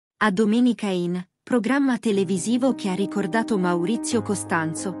A Domenica In, programma televisivo che ha ricordato Maurizio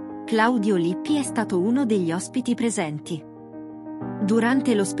Costanzo, Claudio Lippi è stato uno degli ospiti presenti.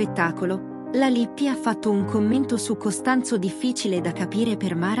 Durante lo spettacolo, la Lippi ha fatto un commento su Costanzo difficile da capire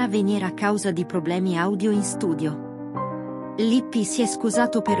per Mara Venire a causa di problemi audio in studio. Lippi si è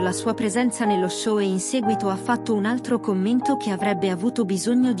scusato per la sua presenza nello show e in seguito ha fatto un altro commento che avrebbe avuto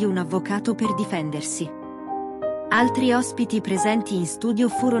bisogno di un avvocato per difendersi. Altri ospiti presenti in studio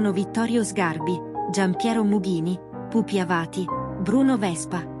furono Vittorio Sgarbi, Giampiero Mughini, Pupi Avati, Bruno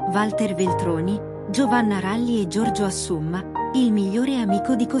Vespa, Walter Veltroni, Giovanna Ralli e Giorgio Assumma, il migliore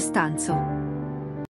amico di Costanzo.